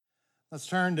Let's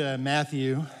turn to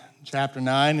Matthew chapter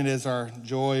 9. It is our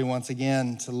joy once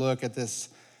again to look at this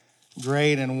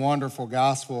great and wonderful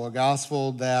gospel, a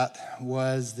gospel that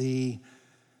was the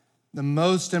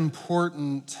most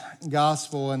important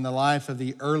gospel in the life of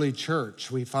the early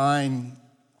church. We find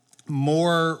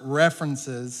more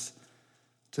references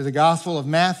to the gospel of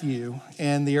Matthew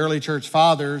in the early church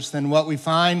fathers than what we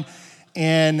find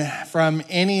from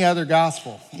any other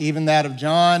gospel, even that of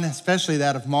John, especially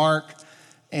that of Mark,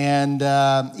 and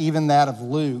even that of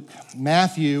Luke.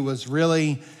 Matthew was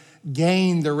really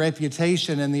gained the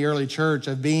reputation in the early church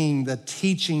of being the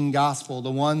teaching gospel,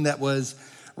 the one that was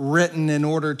written in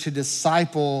order to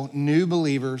disciple new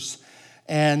believers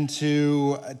and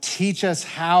to teach us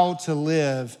how to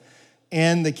live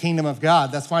in the kingdom of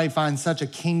God. That's why you find such a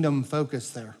kingdom focus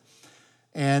there.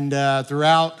 And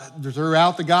throughout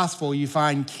the gospel, you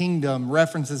find kingdom,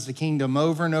 references to kingdom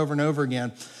over and over and over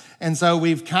again. And so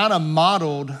we've kind of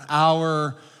modeled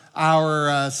our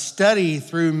study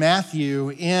through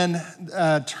Matthew in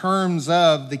terms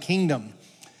of the kingdom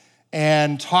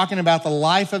and talking about the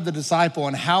life of the disciple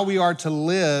and how we are to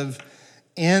live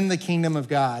in the kingdom of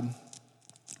God.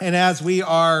 And as we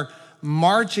are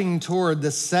marching toward the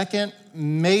second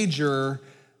major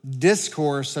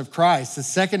discourse of Christ, the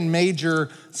second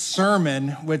major sermon,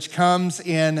 which comes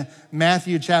in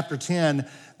Matthew chapter 10,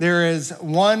 there is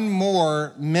one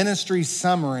more ministry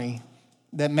summary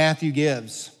that Matthew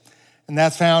gives, and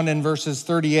that's found in verses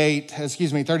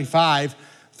 35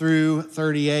 through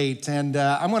 38. And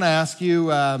I'm going to ask you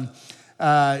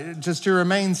just to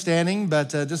remain standing, but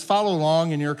just follow along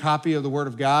in your copy of the Word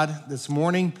of God this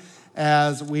morning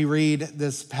as we read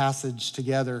this passage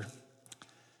together.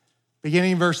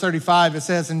 Beginning in verse 35, it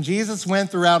says, "And Jesus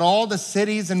went throughout all the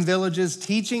cities and villages,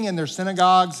 teaching in their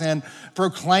synagogues and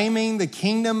proclaiming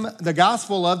the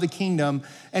gospel of the kingdom,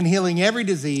 and healing every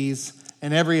disease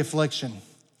and every affliction.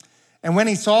 And when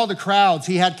he saw the crowds,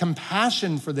 he had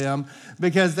compassion for them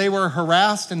because they were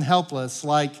harassed and helpless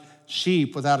like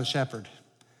sheep without a shepherd.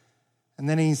 And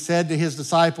then he said to his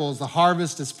disciples, 'The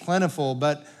harvest is plentiful,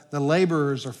 but the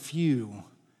laborers are few.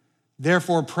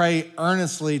 Therefore, pray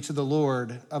earnestly to the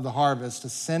Lord of the harvest to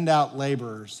send out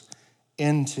laborers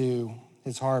into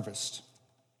his harvest.'"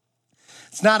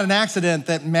 It's not an accident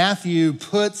that Matthew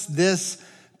puts this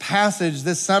passage,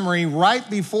 this summary, right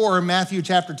before Matthew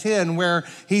chapter 10, where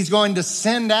he's going to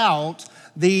send out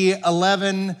the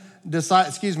 12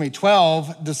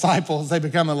 disciples. They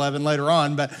become 11 later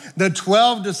on, but the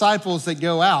 12 disciples that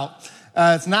go out.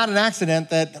 It's not an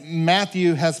accident that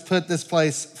Matthew has put this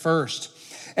place first.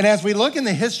 And as we look in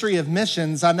the history of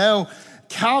missions, I know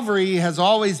Calvary has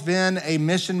always been a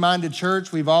mission-minded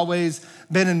church. We've always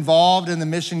been involved in the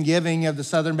mission giving of the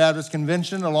Southern Baptist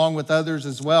Convention, along with others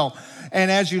as well. And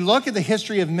as you look at the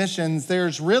history of missions,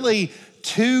 there's really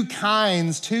two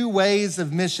ways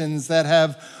of missions that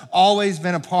have always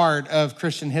been a part of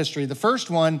Christian history. The first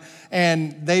one,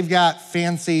 and they've got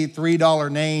fancy $3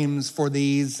 names for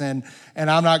these, and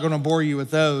I'm not going to bore you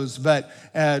with those, but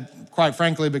quite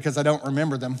frankly, because I don't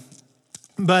remember them.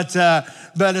 But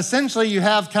essentially, you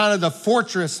have kind of the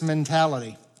fortress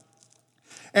mentality.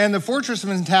 And the fortress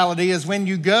mentality is when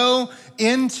you go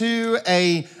into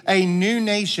a new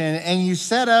nation and you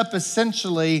set up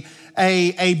essentially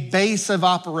a base of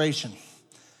operation.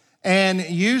 And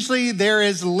usually there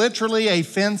is literally a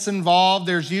fence involved.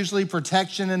 There's usually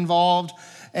protection involved.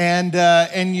 And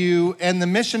the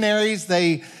missionaries,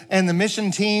 and the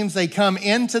mission teams, they come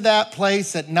into that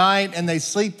place at night and they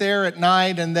sleep there at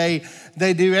night and they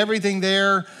do everything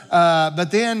there.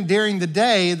 But then during the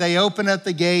day, they open up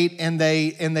the gate and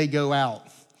they go out.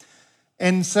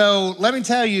 And so let me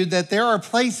tell you that there are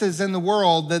places in the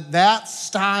world that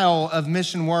style of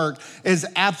mission work is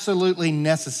absolutely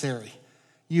necessary.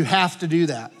 You have to do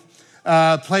that.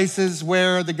 Places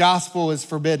where the gospel is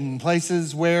forbidden,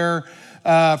 places where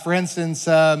for instance,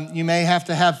 you may have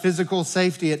to have physical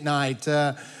safety at night.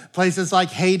 Places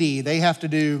like Haiti, they have to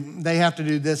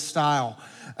do this style.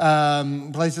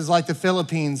 Places like the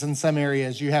Philippines in some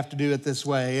areas, you have to do it this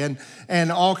way,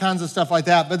 and all kinds of stuff like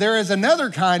that. But there is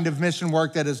another kind of mission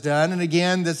work that is done, and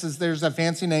again, there's a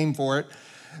fancy name for it.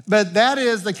 But that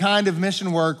is the kind of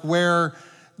mission work where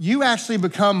you actually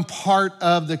become part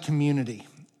of the community.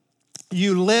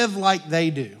 You live like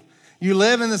they do. You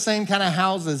live in the same kind of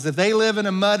houses. If they live in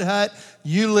a mud hut,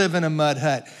 you live in a mud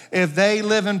hut. If they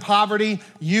live in poverty,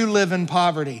 you live in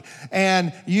poverty.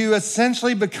 And you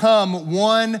essentially become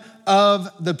one of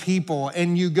the people.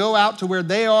 And you go out to where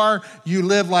they are, you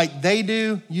live like they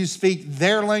do, you speak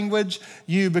their language,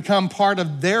 you become part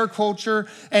of their culture.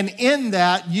 And in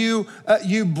that, you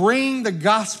bring the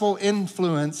gospel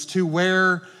influence to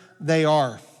where they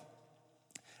are.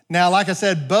 Now, like I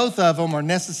said, both of them are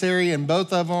necessary and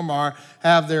both of them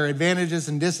have their advantages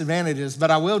and disadvantages.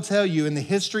 But I will tell you, in the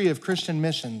history of Christian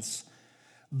missions,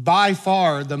 by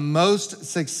far the most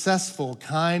successful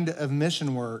kind of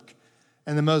mission work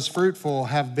and the most fruitful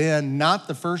have been not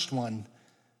the first one,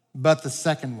 but the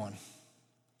second one.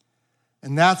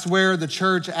 And that's where the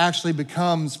church actually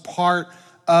becomes part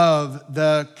of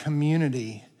the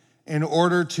community in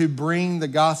order to bring the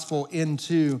gospel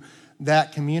into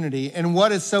that community. And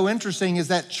what is so interesting is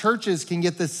that churches can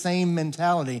get the same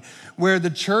mentality where the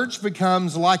church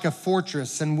becomes like a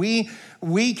fortress. And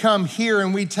we come here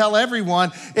and we tell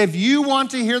everyone, if you want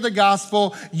to hear the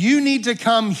gospel, you need to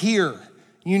come here.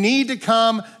 You need to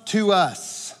come to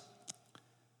us.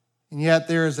 And yet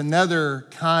there is another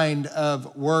kind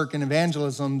of work and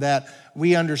evangelism that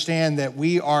we understand that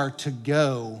we are to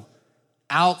go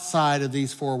outside of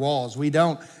these four walls. We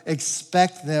don't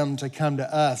expect them to come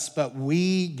to us, but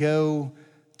we go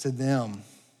to them.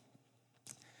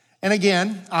 And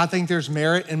again, I think there's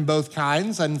merit in both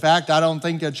kinds. In fact, I don't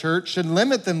think a church should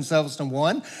limit themselves to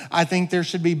one. I think there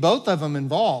should be both of them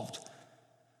involved.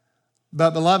 But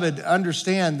beloved,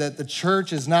 understand that the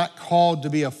church is not called to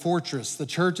be a fortress. The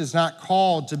church is not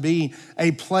called to be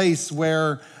a place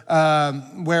where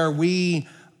we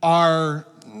are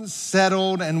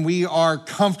settled and we are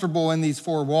comfortable in these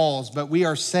four walls, but we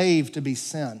are saved to be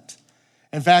sent.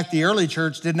 In fact, the early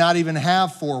church did not even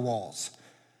have four walls.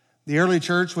 The early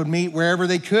church would meet wherever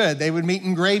they could. They would meet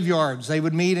in graveyards. They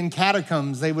would meet in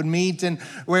catacombs. They would meet in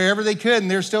wherever they could. And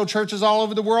there's still churches all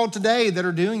over the world today that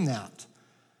are doing that.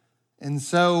 And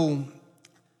so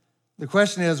the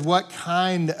question is, what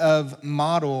kind of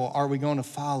model are we going to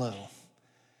follow?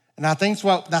 And I think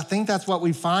that's what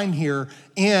we find here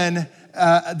in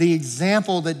the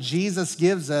example that Jesus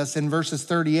gives us in verses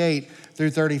 38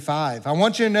 through 35. I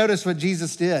want you to notice what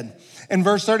Jesus did. In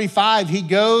verse 35, he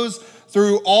goes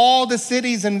through all the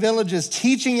cities and villages,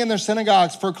 teaching in their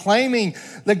synagogues, proclaiming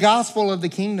the gospel of the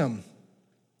kingdom.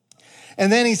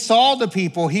 And then he saw the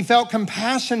people. He felt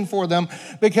compassion for them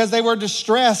because they were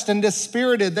distressed and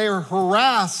dispirited. They were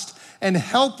harassed and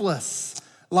helpless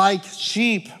like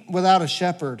sheep without a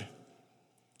shepherd.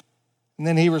 And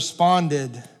then he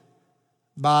responded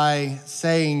by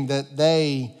saying that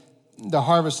the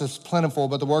harvest is plentiful,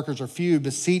 but the workers are few.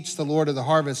 Beseech the Lord of the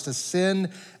harvest to send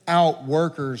out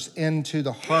workers into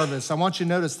the harvest. I want you to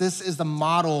notice this is the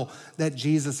model that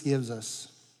Jesus gives us.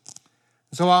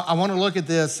 So I want to look at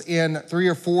this in 3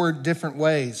 or 4 different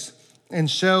ways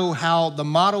and show how the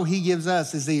model he gives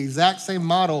us is the exact same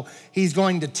model he's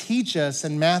going to teach us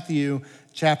in Matthew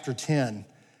chapter 10.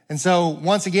 And so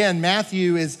once again,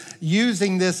 Matthew is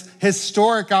using this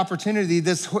historic opportunity,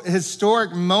 this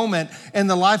historic moment in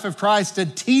the life of Christ to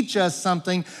teach us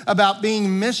something about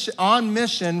being on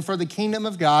mission for the kingdom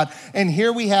of God. And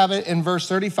here we have it in verse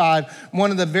 35. One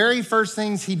of the very first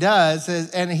things he does,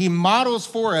 and he models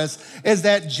for us, is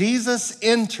that Jesus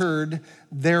entered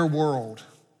their world.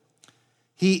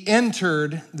 He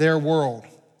entered their world.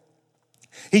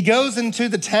 He goes into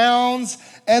the towns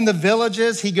and the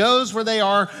villages. He goes where they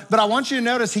are. But I want you to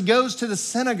notice he goes to the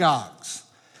synagogues.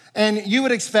 And you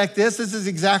would expect this. This is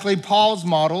exactly Paul's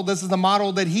model. This is the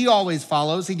model that he always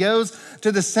follows. He goes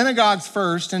to the synagogues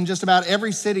first in just about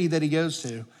every city that he goes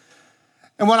to.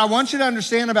 And what I want you to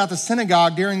understand about the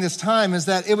synagogue during this time is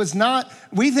that it was not,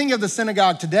 we think of the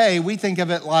synagogue today, we think of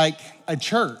it like a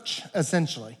church,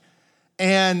 essentially.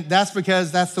 And that's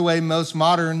because that's the way most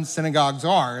modern synagogues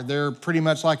are. They're pretty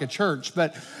much like a church.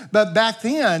 But back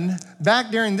then,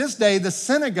 back during this day, the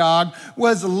synagogue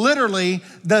was literally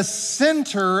the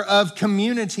center of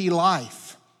community life.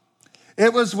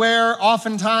 It was where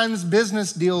oftentimes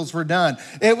business deals were done.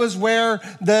 It was where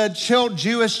the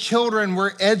Jewish children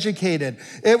were educated.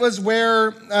 It was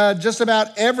where just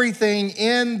about everything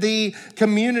in the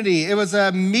community, it was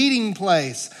a meeting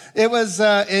place.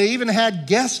 It even had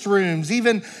guest rooms.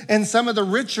 Even in some of the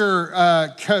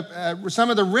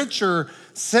richer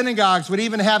synagogues would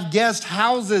even have guest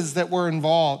houses that were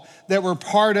involved, that were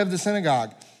part of the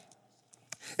synagogue.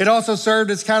 It also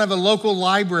served as kind of a local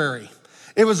library.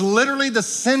 It was literally the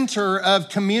center of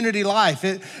community life.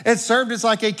 It served as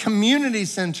like a community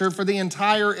center for the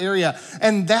entire area.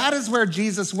 And that is where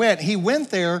Jesus went. He went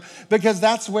there because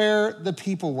that's where the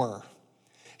people were.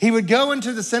 He would go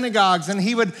into the synagogues and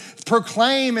he would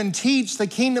proclaim and teach the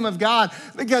kingdom of God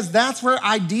because that's where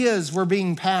ideas were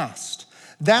being passed.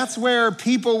 That's where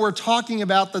people were talking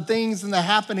about the things and the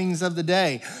happenings of the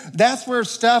day. That's where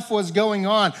stuff was going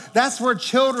on. That's where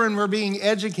children were being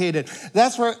educated.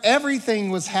 That's where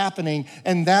everything was happening,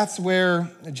 and that's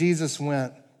where Jesus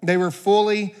went. They were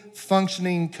fully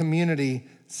functioning community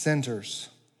centers.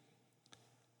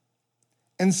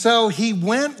 And so he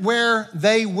went where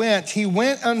they went. He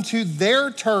went unto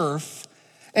their turf,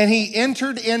 and he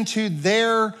entered into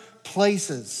their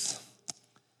places.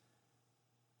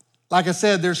 Like I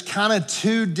said, there's kind of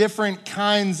two different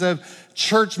kinds of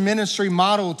church ministry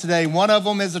model today. One of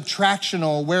them is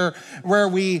attractional, where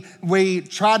we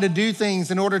try to do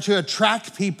things in order to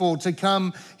attract people to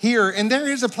come here. And there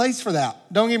is a place for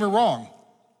that, don't get me wrong.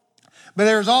 But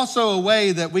there's also a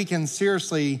way that we can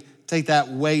seriously take that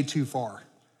way too far.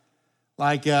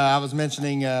 Like I was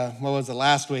mentioning,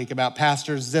 last week, about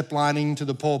pastors ziplining to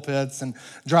the pulpits and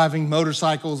driving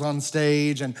motorcycles on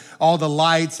stage and all the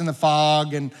lights and the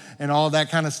fog and all that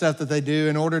kind of stuff that they do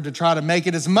in order to try to make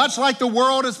it as much like the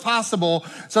world as possible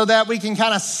so that we can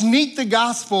kind of sneak the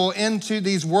gospel into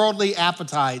these worldly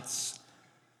appetites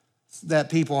that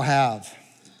people have.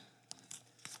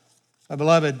 My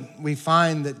beloved, we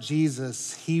find that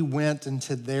Jesus, he went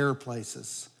into their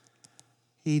places.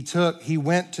 He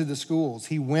went to the schools.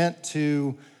 He went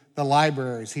to the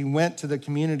libraries. He went to the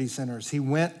community centers. He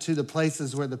went to the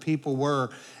places where the people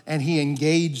were, and he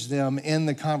engaged them in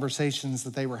the conversations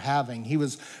that they were having. He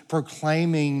was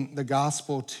proclaiming the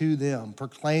gospel to them,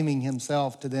 proclaiming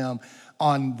himself to them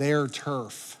on their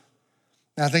turf.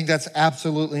 And I think that's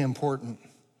absolutely important.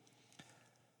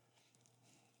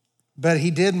 But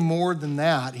he did more than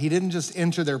that. He didn't just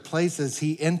enter their places,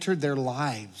 he entered their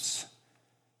lives.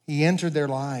 He entered their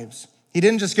lives. He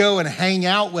didn't just go and hang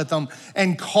out with them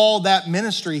and call that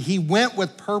ministry. He went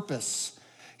with purpose.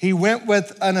 He went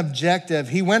with an objective.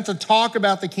 He went to talk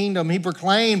about the kingdom. He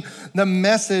proclaimed the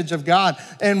message of God.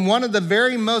 And one of the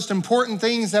very most important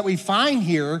things that we find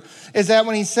here is that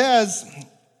when he says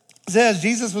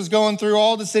Jesus was going through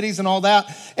all the cities and all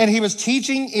that, and he was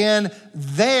teaching in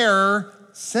their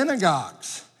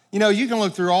synagogues. You know, you can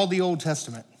look through all the Old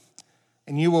Testament,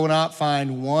 and you will not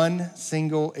find one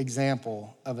single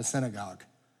example of a synagogue.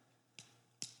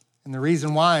 And the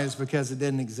reason why is because it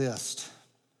didn't exist.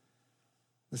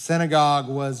 The synagogue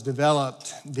was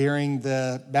developed during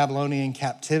the Babylonian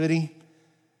captivity.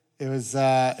 It was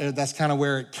that's kind of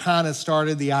where it kind of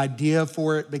started. The idea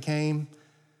for it became.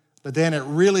 But then it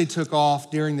really took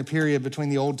off during the period between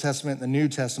the Old Testament and the New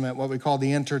Testament, what we call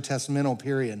the intertestamental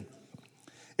period.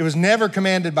 It was never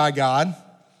commanded by God.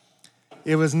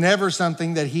 It was never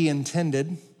something that he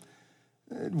intended.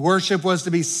 Worship was to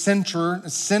be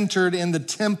centered in the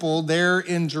temple there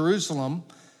in Jerusalem.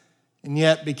 And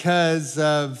yet, because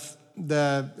of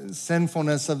the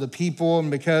sinfulness of the people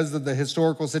and because of the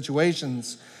historical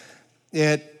situations,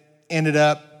 it ended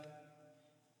up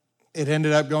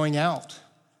going out.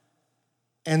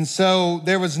 And so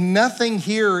there was nothing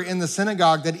here in the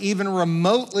synagogue that even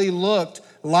remotely looked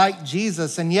like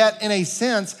Jesus. And yet, in a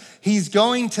sense, he's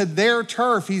going to their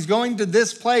turf. He's going to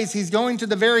this place. He's going to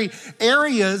the very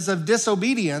areas of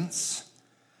disobedience,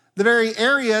 the very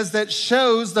areas that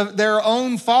shows their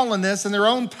own fallenness and their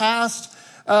own past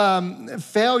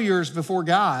failures before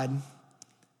God.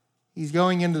 He's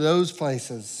going into those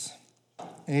places,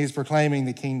 and he's proclaiming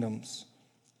the kingdoms.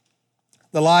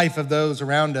 The life of those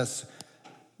around us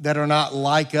that are not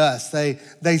like us.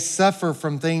 They suffer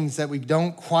from things that we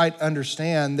don't quite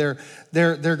understand.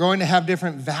 They're going to have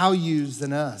different values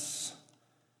than us.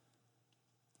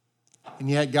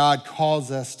 And yet God calls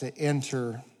us to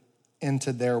enter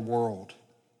into their world.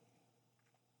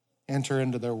 Enter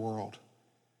into their world.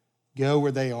 Go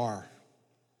where they are.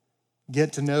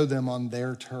 Get to know them on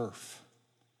their turf.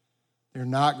 They're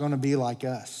not going to be like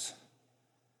us.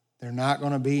 They're not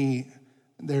going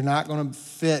to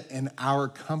fit in our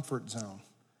comfort zone,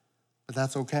 but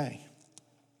that's okay.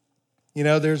 You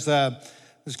know, there's a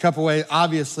couple ways.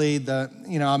 Obviously,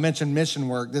 I mentioned mission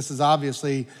work. This is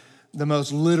obviously the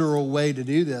most literal way to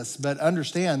do this, but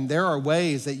understand there are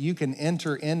ways that you can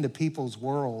enter into people's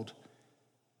world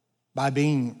by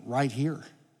being right here.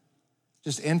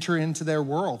 Just enter into their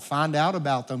world, find out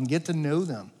about them, get to know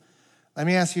them. Let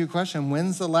me ask you a question.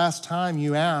 When's the last time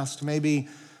you asked maybe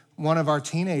one of our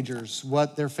teenagers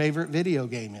what their favorite video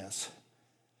game is?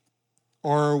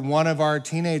 Or one of our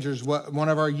teenagers, one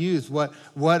of our youth,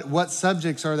 what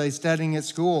subjects are they studying at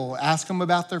school? Ask them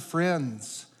about their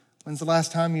friends. When's the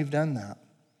last time you've done that?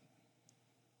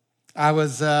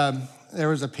 There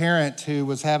was a parent who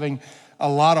was having a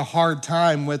lot of hard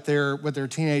time with their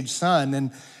teenage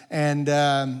son,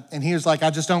 and he was like,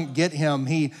 I just don't get him.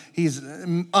 He's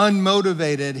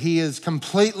unmotivated. He is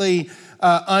completely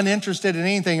uninterested in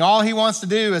anything. All he wants to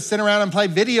do is sit around and play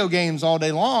video games all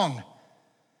day long.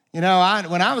 You know,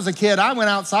 when I was a kid, I went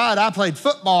outside, I played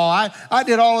football, I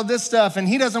did all of this stuff, and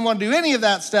he doesn't want to do any of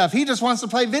that stuff. He just wants to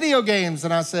play video games.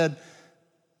 And I said,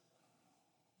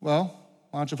 well,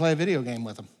 why don't you play a video game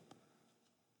with him?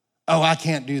 Oh, I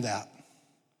can't do that.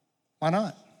 Why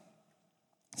not?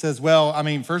 He says, well, I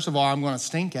mean, first of all, I'm going to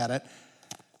stink at it.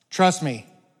 Trust me,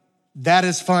 that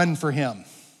is fun for him.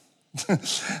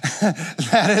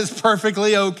 That is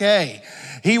perfectly okay.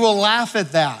 He will laugh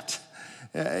at that.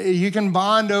 You can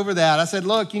bond over that. I said,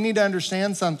 look, you need to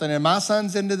understand something. And my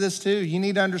son's into this too. You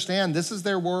need to understand this is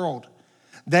their world.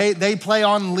 They play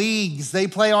on leagues. They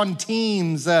play on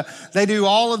teams. They do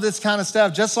all of this kind of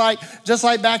stuff. Just like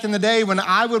back in the day when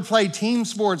I would play team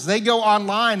sports, they go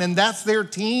online and that's their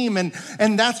team and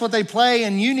that's what they play.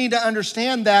 And you need to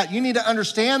understand that. You need to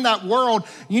understand that world.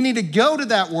 You need to go to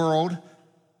that world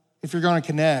if you're going to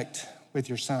connect with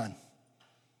your son.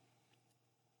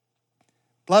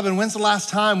 Beloved, when's the last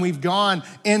time we've gone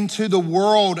into the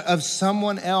world of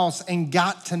someone else and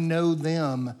got to know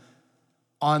them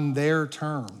on their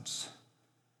terms?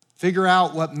 Figure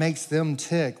out what makes them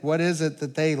tick. What is it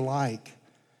that they like?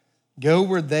 Go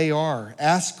where they are.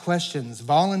 Ask questions.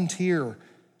 Volunteer.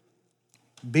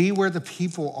 Be where the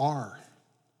people are.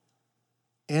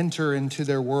 Enter into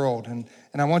their world. And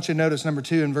I want you to notice number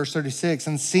 2 in verse 36.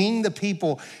 And seeing the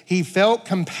people, he felt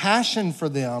compassion for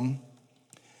them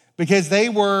because they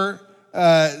were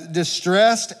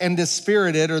distressed and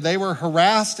dispirited, or they were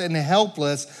harassed and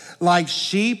helpless like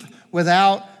sheep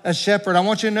without a shepherd. I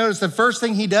want you to notice the first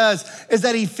thing he does is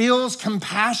that he feels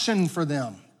compassion for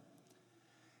them.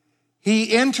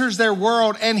 He enters their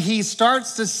world and he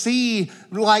starts to see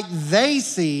like they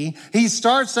see. He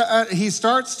starts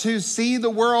to see the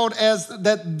world as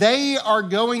that they are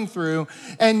going through.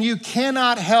 And you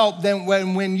cannot help then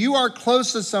when you are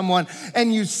close to someone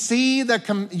and you see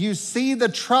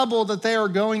the trouble that they are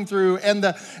going through and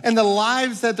the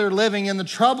lives that they're living and the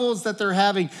troubles that they're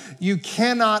having, you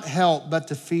cannot help but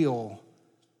to feel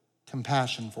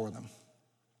compassion for them.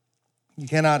 You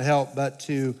cannot help but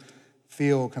to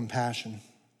feel compassion.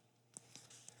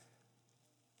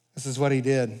 This is what he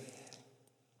did.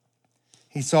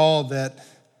 He saw that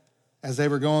as they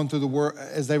were going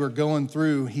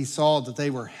through, he saw that they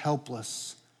were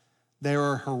helpless. They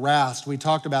were harassed. We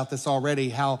talked about this already,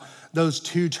 how those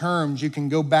 2 terms, you can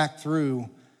go back through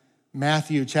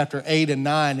Matthew chapter 8 and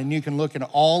 9, and you can look at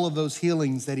all of those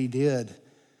healings that he did.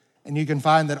 And you can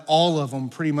find that all of them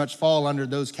pretty much fall under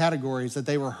those categories, that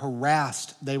they were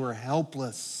harassed, they were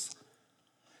helpless.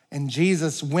 And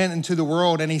Jesus went into the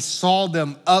world and he saw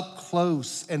them up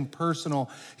close and personal.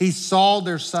 He saw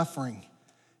their suffering.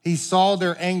 He saw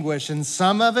their anguish. And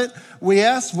some of it,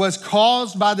 was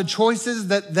caused by the choices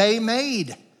that they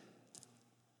made.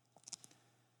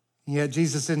 Yet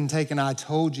Jesus didn't take an I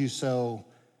told you so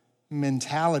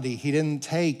mentality. He didn't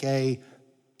take a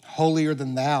holier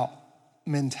than thou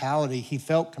mentality. He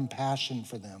felt compassion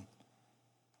for them.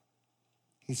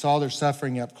 He saw their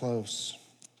suffering up close.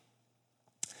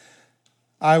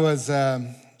 I was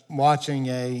watching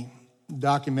a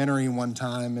documentary one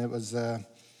time. It was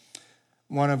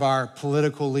one of our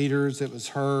political leaders. It was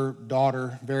her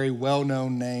daughter, very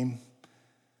well-known name.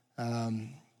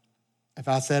 If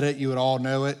I said it, you would all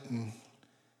know it, and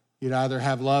you'd either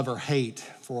have love or hate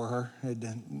for her.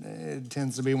 It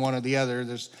tends to be one or the other.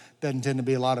 There doesn't tend to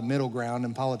be a lot of middle ground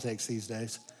in politics these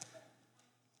days.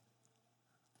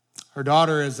 Her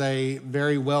daughter is a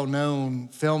very well-known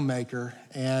filmmaker,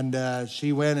 and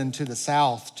she went into the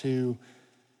South to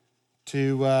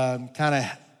kind of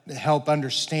help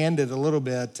understand it a little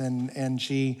bit. And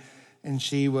she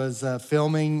was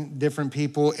filming different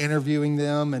people, interviewing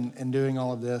them, and doing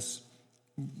all of this.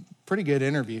 Pretty good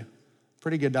interview,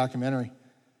 pretty good documentary.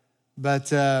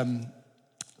 But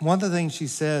one of the things she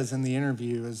says in the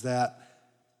interview is that,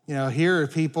 here are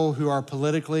people who are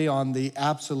politically on the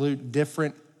absolute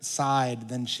different side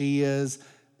than she is,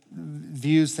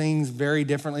 views things very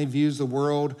differently, views the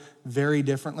world very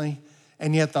differently.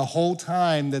 And yet the whole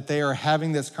time that they are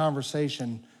having this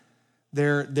conversation,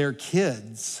 their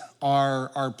kids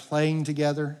are playing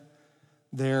together.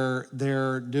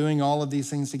 They're doing all of these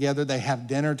things together. They have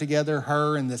dinner together,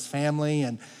 her and this family,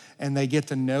 and they get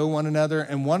to know one another.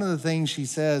 And one of the things she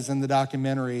says in the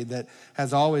documentary that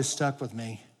has always stuck with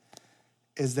me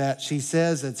is that she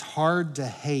says it's hard to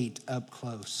hate up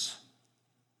close.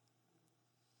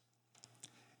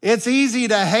 It's easy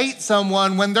to hate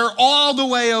someone when they're all the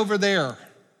way over there,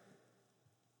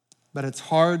 but it's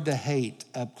hard to hate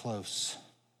up close.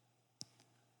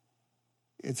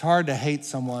 It's hard to hate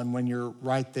someone when you're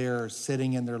right there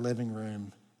sitting in their living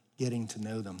room getting to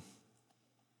know them.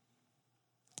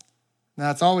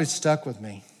 Now, it's always stuck with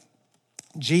me.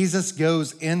 Jesus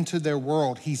goes into their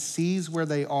world. He sees where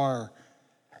they are,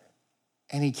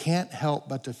 and he can't help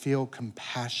but to feel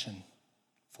compassion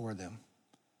for them.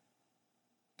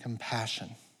 Compassion.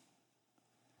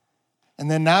 And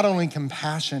then not only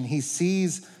compassion, he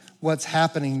sees what's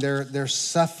happening, their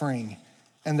suffering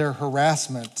and their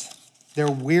harassment.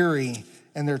 They're weary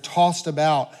and they're tossed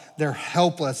about. They're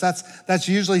helpless. That's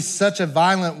usually such a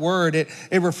violent word. It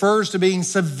refers to being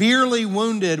severely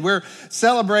wounded. We're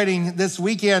celebrating this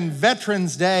weekend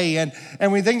Veterans Day,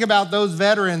 and we think about those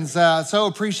veterans. So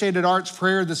appreciated Art's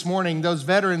prayer this morning, those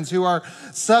veterans who are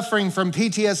suffering from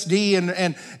PTSD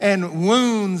and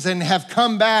wounds and have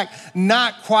come back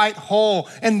not quite whole.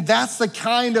 And that's the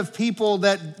kind of people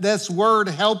that this word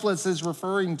helpless is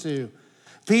referring to.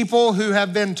 People who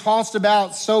have been tossed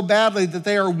about so badly that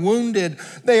they are wounded,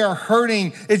 they are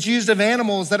hurting. It's used of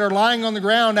animals that are lying on the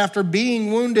ground after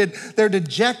being wounded. They're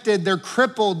dejected, they're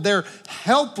crippled, they're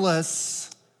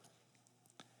helpless.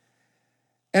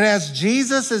 And as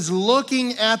Jesus is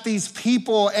looking at these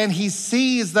people and he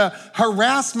sees the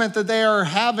harassment that they are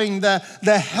having, the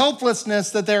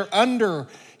helplessness that they're under,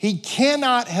 he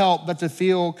cannot help but to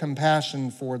feel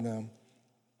compassion for them.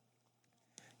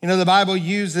 You know, the Bible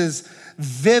uses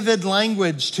vivid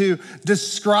language to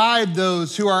describe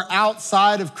those who are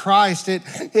outside of Christ.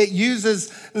 It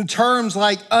uses terms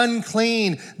like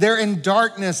unclean, they're in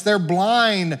darkness, they're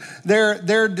blind,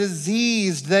 they're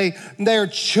diseased, they're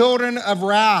children of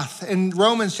wrath. In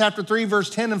Romans chapter 3, verse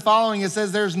 10 and following, it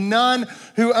says, there's none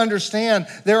who understand.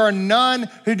 There are none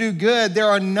who do good. There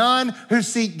are none who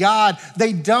seek God.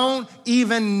 They don't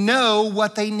even know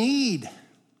what they need.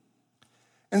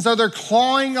 And so they're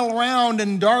clawing around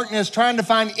in darkness, trying to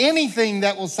find anything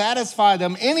that will satisfy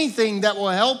them, anything that will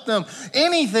help them,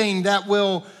 anything that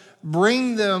will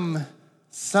bring them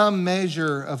some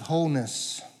measure of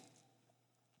wholeness.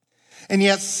 And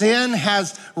yet sin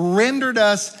has rendered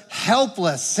us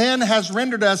helpless. Sin has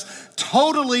rendered us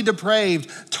totally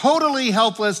depraved, totally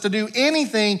helpless to do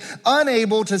anything,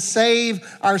 unable to save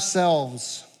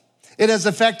ourselves. It has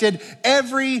affected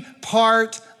every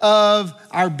part of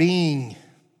our being.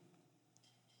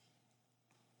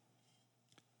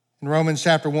 In Romans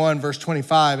chapter 1, verse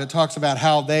 25, it talks about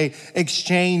how they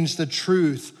exchanged the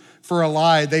truth for a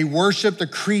lie. They worshiped a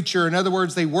creature. In other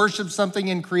words, they worshiped something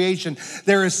in creation.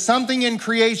 There is something in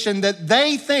creation that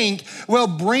they think will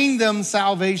bring them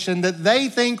salvation, that they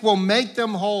think will make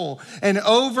them whole. And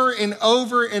over and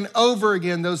over and over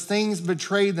again, those things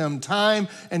betray them time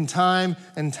and time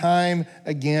and time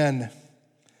again.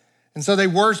 And so they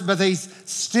worship, but they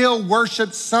still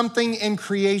worship something in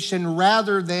creation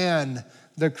rather than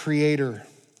the Creator.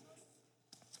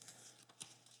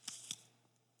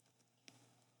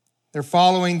 They're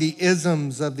following the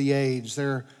isms of the age.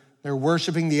 They're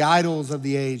worshiping the idols of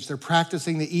the age. They're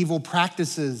practicing the evil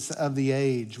practices of the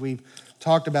age. We've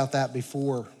talked about that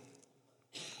before.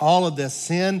 All of this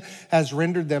sin has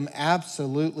rendered them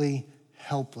absolutely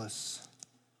helpless.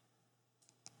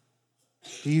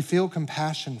 Do you feel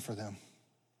compassion for them?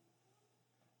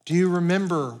 Do you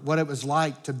remember what it was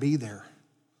like to be there?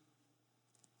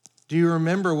 Do you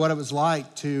remember what it was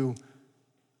like to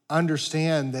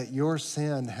understand that your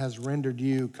sin has rendered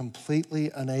you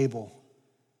completely unable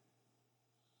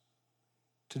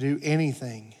to do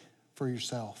anything for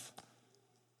yourself?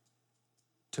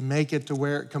 To make it to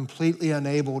where completely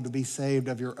unable to be saved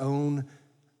of your own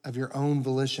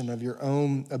volition, of your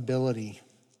own ability.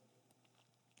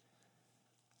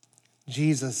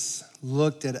 Jesus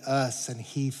looked at us and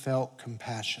he felt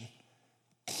compassion.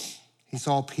 He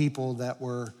saw people that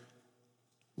were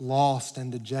lost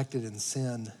and dejected in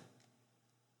sin.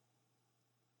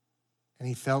 And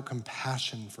he felt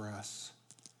compassion for us.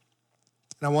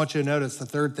 And I want you to notice the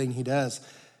third thing he does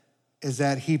is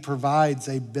that he provides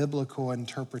a biblical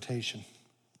interpretation.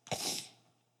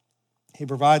 He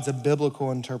provides a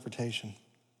biblical interpretation.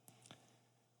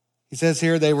 He says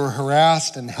here they were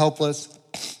harassed and helpless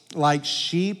like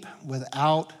sheep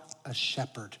without a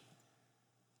shepherd.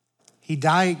 He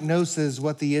diagnoses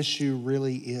what the issue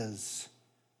really is.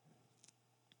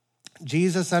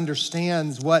 Jesus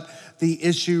understands what the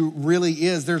issue really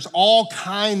is. There's all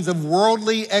kinds of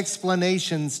worldly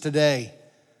explanations today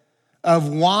of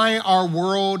why our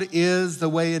world is the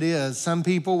way it is. Some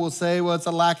people will say, well, it's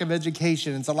a lack of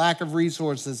education, it's a lack of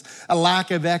resources, a lack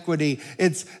of equity,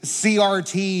 it's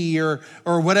CRT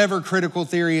or whatever critical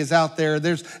theory is out there.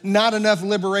 There's not enough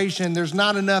liberation, there's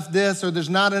not enough this, or there's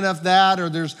not enough that, or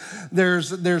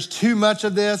there's too much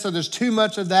of this, or there's too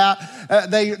much of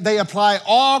that. They apply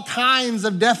all kinds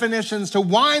of definitions to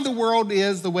why the world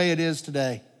is the way it is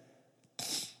today.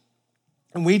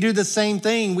 And we do the same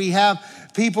thing. We have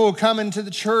people come into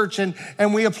the church and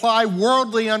we apply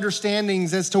worldly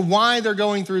understandings as to why they're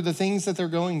going through the things that they're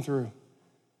going through.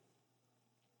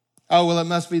 Oh, well, it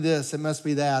must be this, it must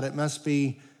be that, it must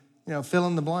be, fill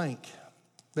in the blank.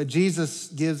 But Jesus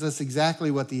gives us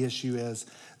exactly what the issue is.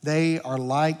 They are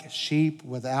like sheep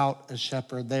without a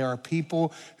shepherd. They are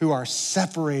people who are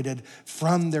separated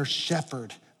from their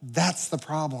shepherd. That's the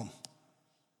problem.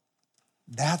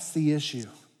 That's the issue.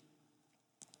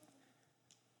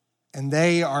 And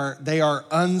they are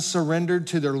unsurrendered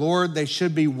to their Lord. They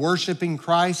should be worshiping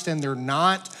Christ, and they're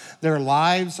not. Their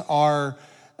lives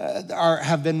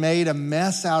have been made a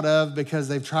mess out of because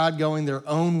they've tried going their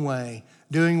own way,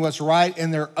 doing what's right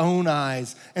in their own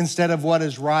eyes instead of what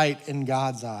is right in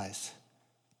God's eyes.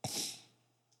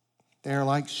 They are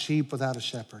like sheep without a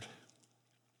shepherd.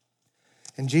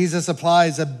 And Jesus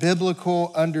applies a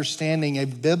biblical understanding, a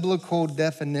biblical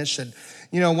definition.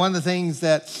 You know, one of the things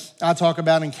that I talk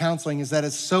about in counseling is that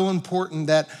it's so important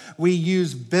that we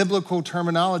use biblical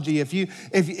terminology. If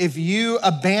you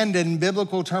abandon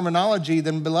biblical terminology,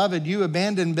 then beloved, you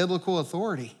abandon biblical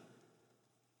authority.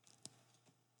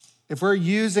 If we're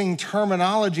using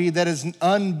terminology that is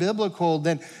unbiblical,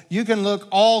 then you can look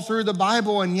all through the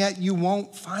Bible and yet you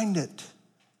won't find it.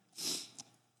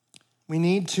 We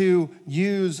need to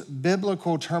use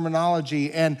biblical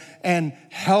terminology and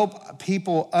help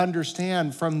people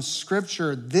understand from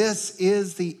Scripture, this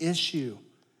is the issue.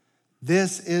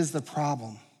 This is the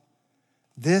problem.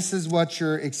 This is what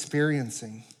you're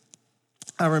experiencing.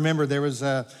 I remember there was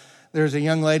a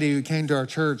young lady who came to our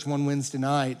church one Wednesday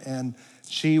night, and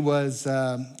she was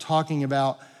talking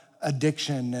about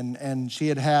addiction, and she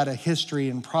had a history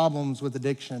and problems with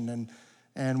addiction,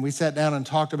 and we sat down and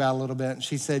talked about it a little bit. And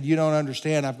she said, "You don't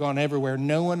understand. I've gone everywhere.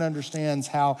 No one understands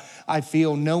how I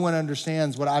feel. No one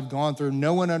understands what I've gone through.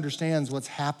 No one understands what's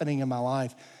happening in my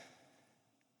life."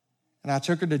 And I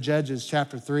took her to Judges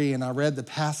chapter 3, and I read the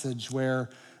passage where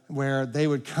they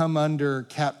would come under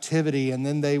captivity, and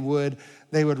then they would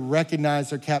recognize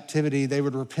their captivity. They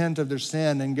would repent of their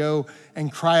sin and go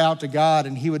and cry out to God,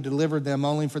 and he would deliver them,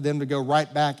 only for them to go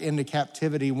right back into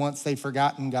captivity once they'd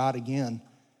forgotten God again.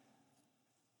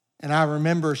 And I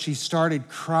remember she started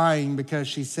crying because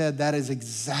she said, that is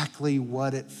exactly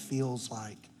what it feels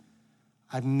like.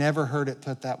 I've never heard it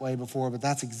put that way before, but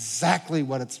that's exactly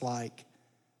what it's like.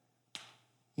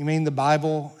 You mean the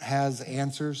Bible has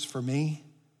answers for me?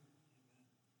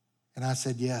 And I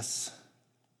said, yes.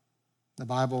 The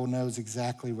Bible knows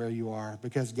exactly where you are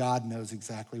because God knows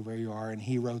exactly where you are, and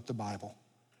he wrote the Bible.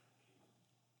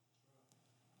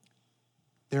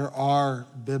 There are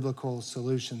biblical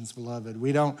solutions, beloved.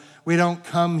 We don't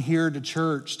come here to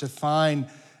church to find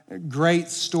great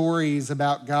stories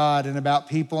about God and about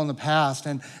people in the past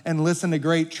and listen to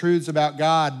great truths about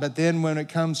God. But then when it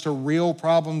comes to real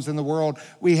problems in the world,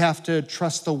 we have to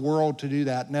trust the world to do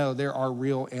that. No, there are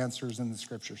real answers in the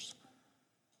Scriptures.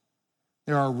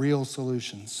 There are real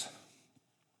solutions.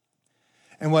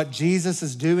 And what Jesus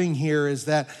is doing here is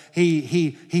that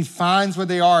he finds where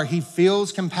they are, he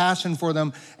feels compassion for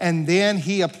them, and then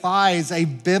he applies a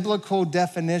biblical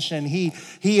definition.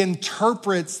 He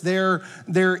interprets their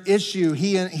issue.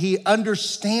 He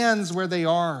understands where they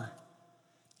are.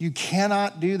 You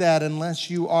cannot do that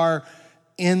unless you are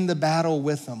in the battle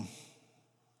with them.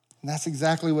 And that's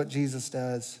exactly what Jesus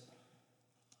does.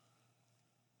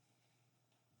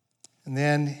 And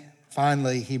then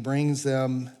finally, he brings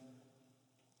them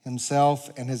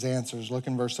himself and his answers. Look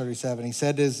in verse 37. He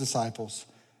said to his disciples,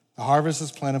 "The harvest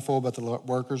is plentiful, but the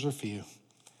workers are few.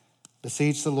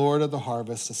 Beseech the Lord of the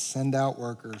harvest to send out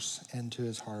workers into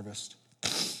his harvest."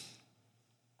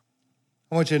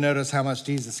 I want you to notice how much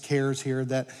Jesus cares here,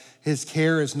 that his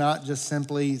care is not just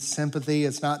simply sympathy.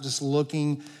 It's not just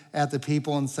looking at the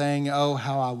people and saying, "Oh,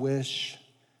 how I wish."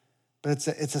 But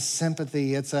it's a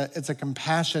sympathy. It's a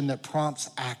compassion that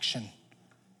prompts action.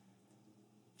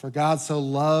 For God so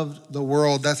loved the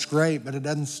world, that's great, but it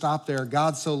doesn't stop there.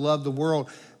 God so loved the world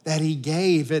that he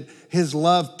gave it. His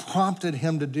love prompted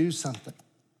him to do something,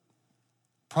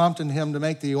 prompted him to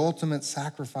make the ultimate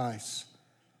sacrifice.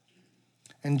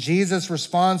 And Jesus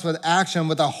responds with action,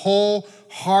 with a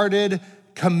wholehearted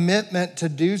commitment to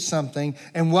do something.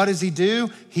 And what does he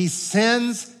do? He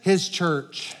sends his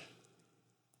church.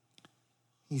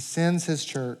 He sends his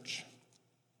church.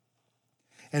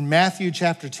 In Matthew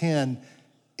chapter 10,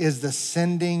 is the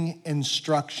sending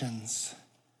instructions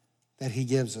that he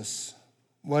gives us.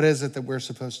 What is it that we're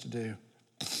supposed to do?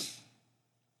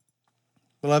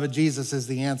 Beloved, Jesus is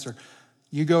the answer.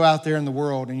 You go out there in the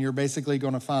world and you're basically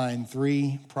going to find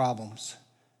three problems.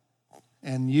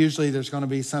 And usually there's going to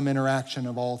be some interaction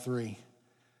of all three.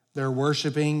 They're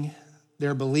worshiping,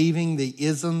 they're believing the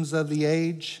isms of the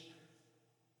age,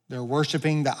 they're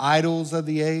worshiping the idols of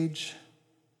the age,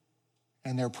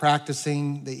 and they're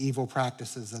practicing the evil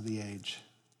practices of the age.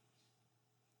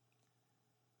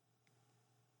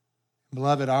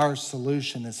 Beloved, our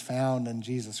solution is found in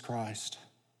Jesus Christ.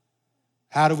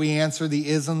 How do we answer the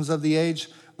isms of the age?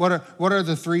 What are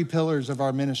the three pillars of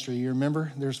our ministry? You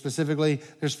remember? They're specifically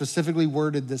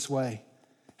worded this way.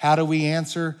 How do we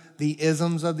answer the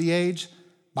isms of the age?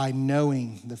 By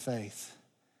knowing the faith.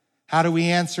 How do we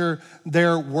answer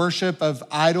their worship of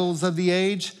idols of the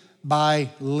age? By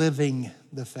living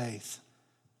the faith.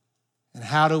 And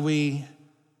how do we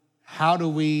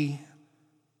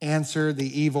answer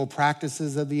the evil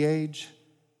practices of the age?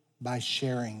 By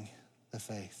sharing the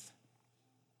faith.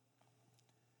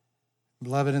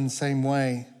 Beloved, in the same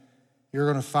way,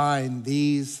 you're going to find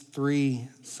these three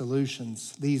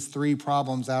solutions, these three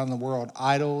problems out in the world: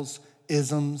 idols,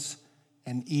 isms,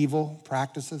 and evil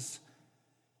practices.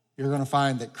 You're going to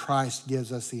find that Christ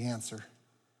gives us the answer,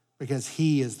 because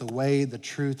he is the way, the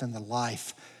truth, and the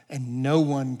life, and no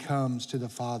one comes to the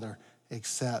Father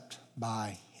except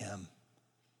by him.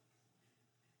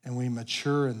 And we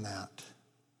mature in that,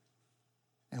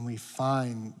 and we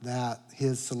find that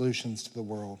his solutions to the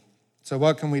world. So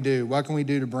what can we do? What can we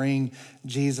do to bring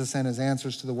Jesus and his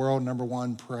answers to the world? Number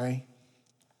one, pray.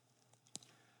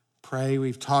 Pray.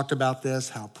 We've talked about this,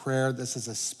 how prayer, this is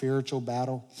a spiritual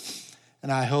battle.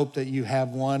 And I hope that you have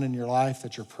one in your life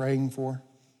that you're praying for.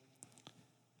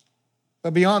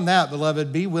 But beyond that,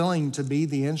 beloved, be willing to be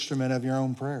the instrument of your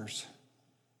own prayers.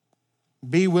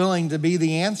 Be willing to be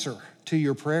the answer to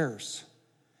your prayers.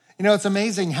 You know, it's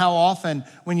amazing how often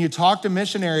when you talk to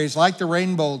missionaries like the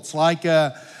Rainbolts, like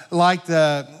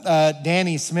the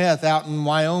Danny Smith out in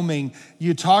Wyoming,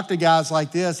 you talk to guys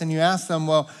like this and you ask them,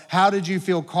 well, how did you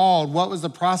feel called? What was the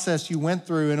process you went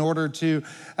through in order to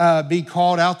be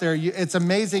called out there? It's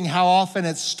amazing how often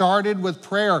it started with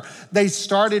prayer. They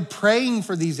started praying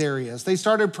for these areas. They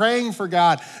started praying for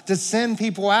God to send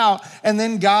people out, and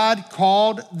then God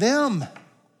called them.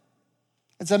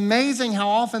 It's amazing how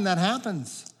often that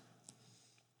happens.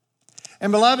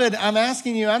 And beloved, I'm not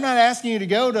asking you to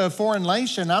go to a foreign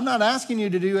nation. I'm not asking you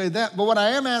to do that. But what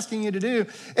I am asking you to do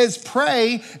is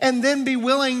pray and then be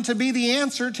willing to be the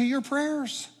answer to your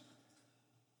prayers.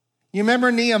 You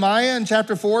remember Nehemiah in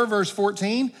chapter 4, verse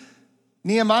 14?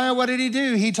 Nehemiah, what did he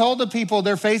do? He told the people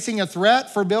they're facing a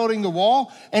threat for building the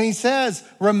wall. And he says,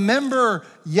 remember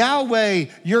Yahweh,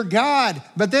 your God.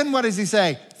 But then what does he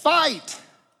say? Fight.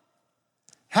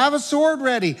 Have a sword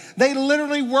ready. They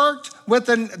literally worked with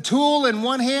a tool in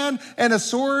one hand and a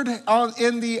sword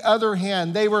in the other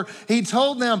hand. He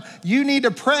told them, you need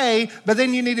to pray, but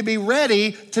then you need to be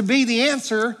ready to be the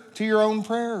answer to your own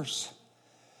prayers.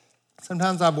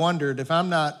 Sometimes I've wondered, if I'm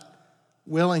not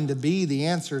willing to be the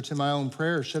answer to my own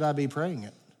prayers, should I be praying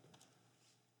it?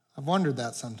 I've wondered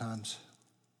that sometimes.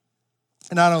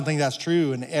 And I don't think that's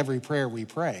true in every prayer we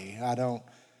pray.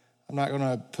 I'm not going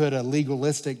to put a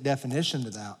legalistic definition to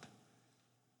that.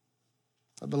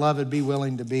 But beloved, be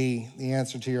willing to be the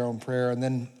answer to your own prayer, and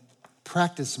then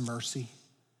practice mercy.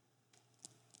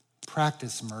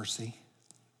 Practice mercy.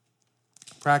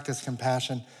 Practice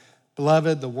compassion.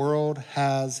 Beloved, the world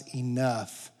has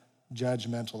enough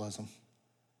judgmentalism.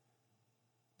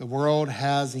 The world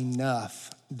has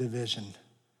enough division.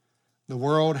 The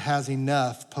world has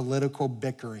enough political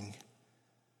bickering.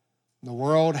 The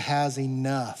world has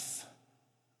enough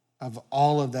of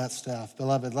all of that stuff.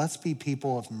 Beloved, let's be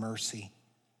people of mercy.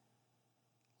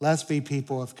 Let's be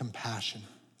people of compassion.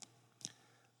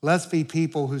 Let's be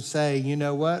people who say, you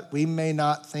know what? We may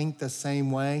not think the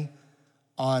same way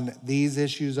on these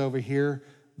issues over here,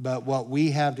 but what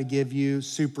we have to give you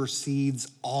supersedes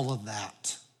all of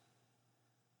that.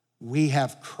 We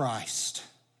have Christ.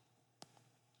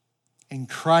 And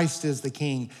Christ is the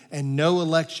King, and no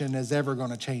election is ever going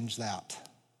to change that.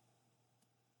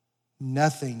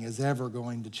 Nothing is ever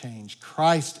going to change.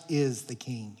 Christ is the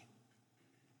King,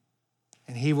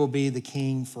 and he will be the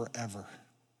King forever.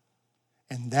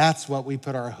 And that's what we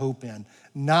put our hope in,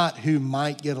 not who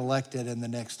might get elected in the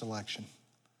next election,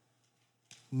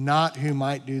 not who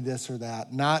might do this or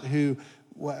that, not who,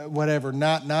 whatever,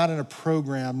 not in a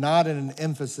program, not in an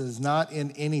emphasis, not in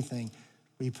anything.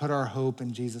 We put our hope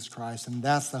in Jesus Christ, and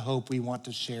that's the hope we want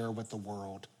to share with the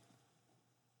world.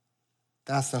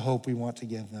 That's the hope we want to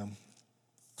give them.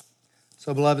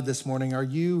 So, beloved, this morning, are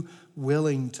you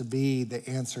willing to be the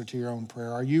answer to your own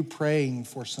prayer? Are you praying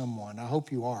for someone? I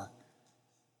hope you are.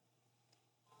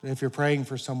 But if you're praying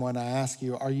for someone, I ask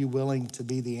you, are you willing to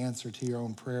be the answer to your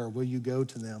own prayer? Will you go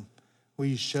to them? Will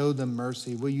you show them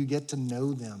mercy? Will you get to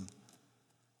know them?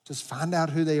 Just find out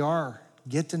who they are.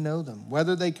 Get to know them.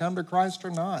 Whether they come to Christ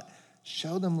or not,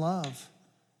 show them love.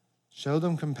 Show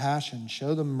them compassion.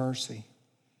 Show them mercy.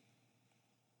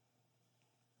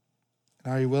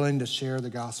 And are you willing to share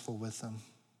the gospel with them?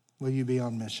 Will you be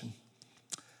on mission?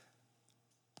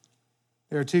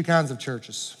 There are two kinds of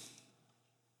churches.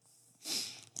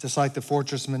 Just like the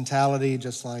fortress mentality,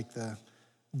 just like the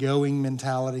going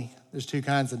mentality. There's two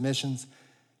kinds of missions.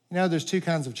 There's two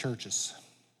kinds of churches.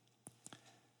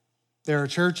 There are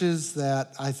churches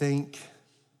that I think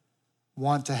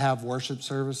want to have worship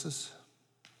services.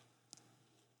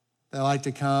 They like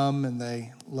to come and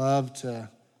they love to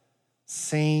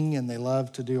sing and they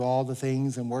love to do all the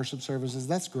things in worship services.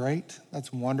 That's great.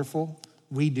 That's wonderful.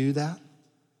 We do that.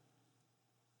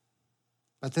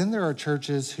 But then there are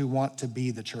churches who want to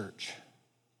be the church.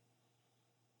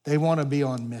 They want to be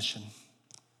on mission.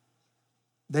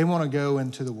 They want to go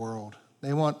into the world.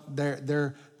 They want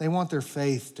their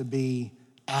faith to be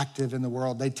active in the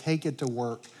world. They take it to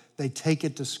work. They take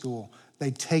it to school.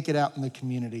 They take it out in the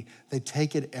community. They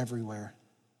take it everywhere.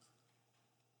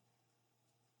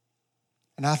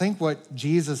 And I think what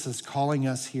Jesus is calling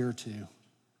us here to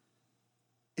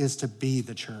is to be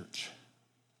the church,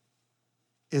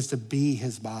 is to be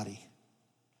his body,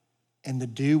 and to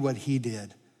do what he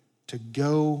did, to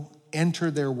go enter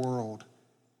their world,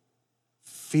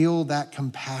 feel that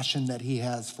compassion that he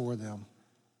has for them,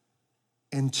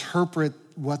 interpret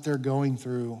what they're going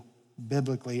through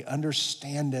biblically,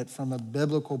 understand it from a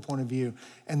biblical point of view,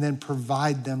 and then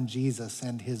provide them Jesus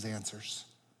and his answers.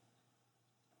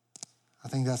 I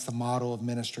think that's the model of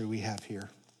ministry we have here.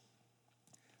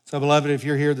 So, beloved, if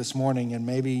you're here this morning and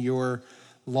maybe you're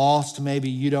lost, maybe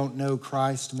you don't know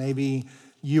Christ, maybe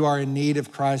you are in need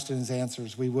of Christ and his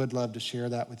answers, we would love to share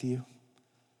that with you.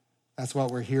 That's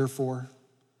what we're here for.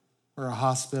 We're a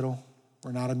hospital.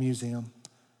 We're not a museum.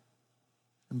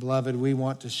 And beloved, we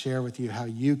want to share with you how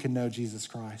you can know Jesus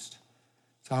Christ.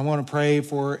 So I want to pray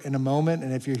for in a moment.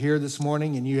 And if you're here this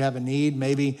morning and you have a need,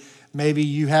 maybe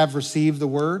you have received the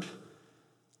word,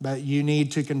 but you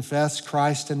need to confess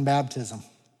Christ in baptism.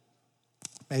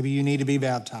 Maybe you need to be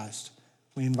baptized.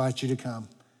 We invite you to come.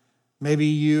 Maybe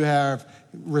you have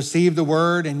received the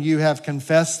word and you have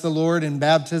confessed the Lord in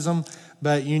baptism,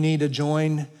 but you need to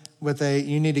join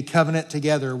you need to covenant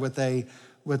together with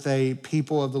a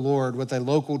people of the Lord, with a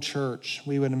local church.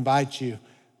 We would invite you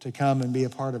to come and be a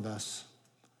part of us.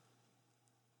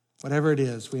 Whatever it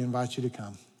is, we invite you to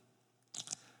come.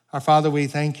 Our Father, we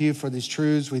thank you for these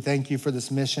truths. We thank you for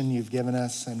this mission you've given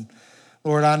us. And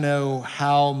Lord, I know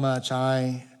how much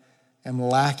I am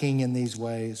lacking in these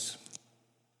ways.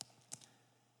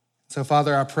 So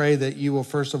Father, I pray that you will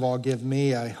first of all give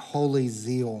me a holy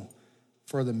zeal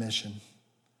for the mission.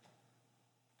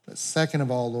 But second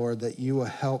of all, Lord, that you will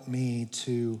help me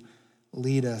to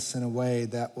lead us in a way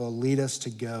that will lead us to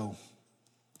go,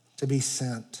 to be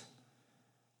sent,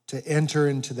 to enter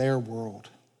into their world,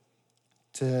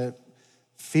 to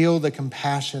feel the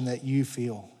compassion that you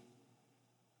feel,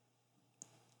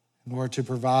 in order to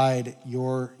provide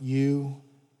you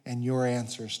and your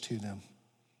answers to them.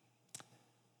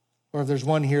 Or if there's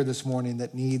one here this morning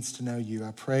that needs to know you,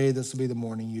 I pray this will be the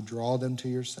morning you draw them to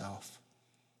yourself.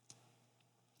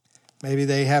 Maybe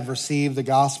they have received the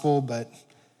gospel, but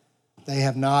they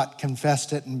have not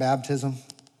confessed it in baptism.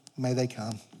 May they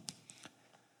come.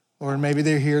 Or maybe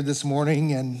they're here this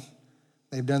morning and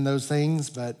they've done those things,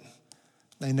 but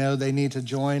they know they need to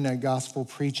join a gospel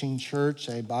preaching church,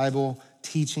 a Bible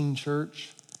teaching church.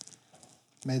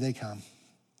 May they come.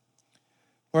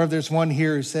 Or if there's one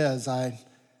here who says, I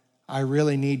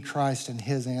really need Christ and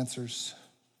his answers.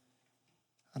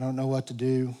 I don't know what to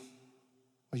do.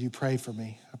 Will you pray for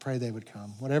me? I pray they would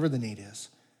come. Whatever the need is,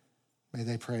 may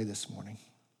they pray this morning.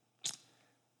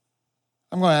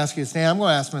 I'm going to ask you to stand. I'm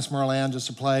going to ask Miss Merlan just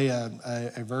to play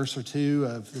a verse or two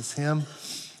of this hymn.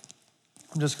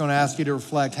 I'm just going to ask you to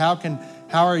reflect. How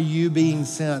are you being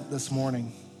sent this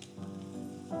morning?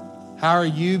 How are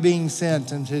you being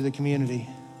sent into the community?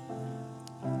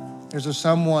 Is there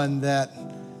someone that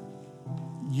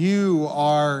you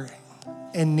are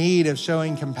in need of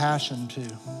showing compassion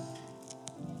to?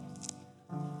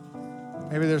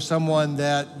 Maybe there's someone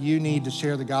that you need to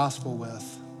share the gospel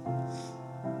with.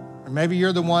 Or maybe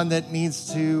you're the one that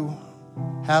needs to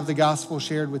have the gospel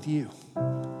shared with you.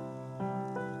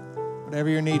 Whatever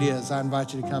your need is, I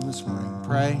invite you to come this morning.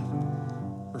 Pray,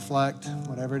 reflect,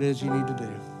 whatever it is you need to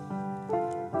do.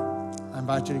 I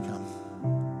invite you to come.